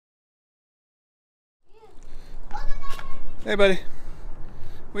Hey, buddy.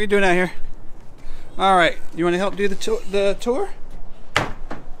 What are you doing out here? All right. You want to help do the tour?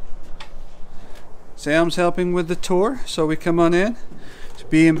 Sam's helping with the tour, so we come on in. It's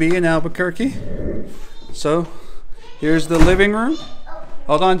B&B in Albuquerque. So here's the living room.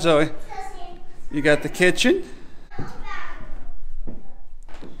 Hold on, Zoe. You got the kitchen.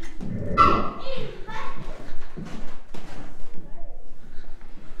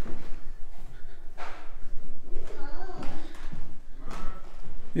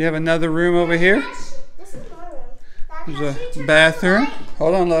 You have another room over here. There's a bathroom.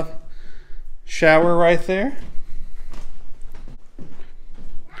 Hold on, love. Shower right there.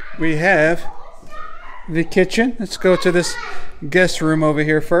 We have the kitchen. Let's go to this guest room over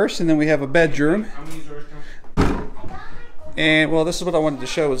here first, and then we have a bedroom. And well, this is what I wanted to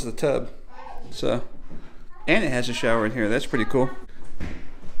show was the tub. So, and it has a shower in here. That's pretty cool.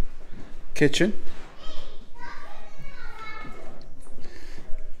 Kitchen.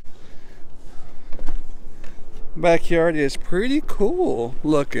 Backyard is pretty cool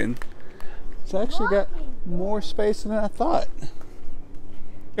looking. It's actually got more space than I thought.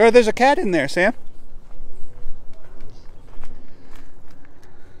 Oh, there's a cat in there, Sam.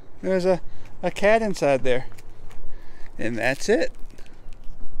 There's a cat inside there. And that's it.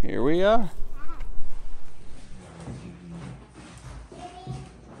 Here we are.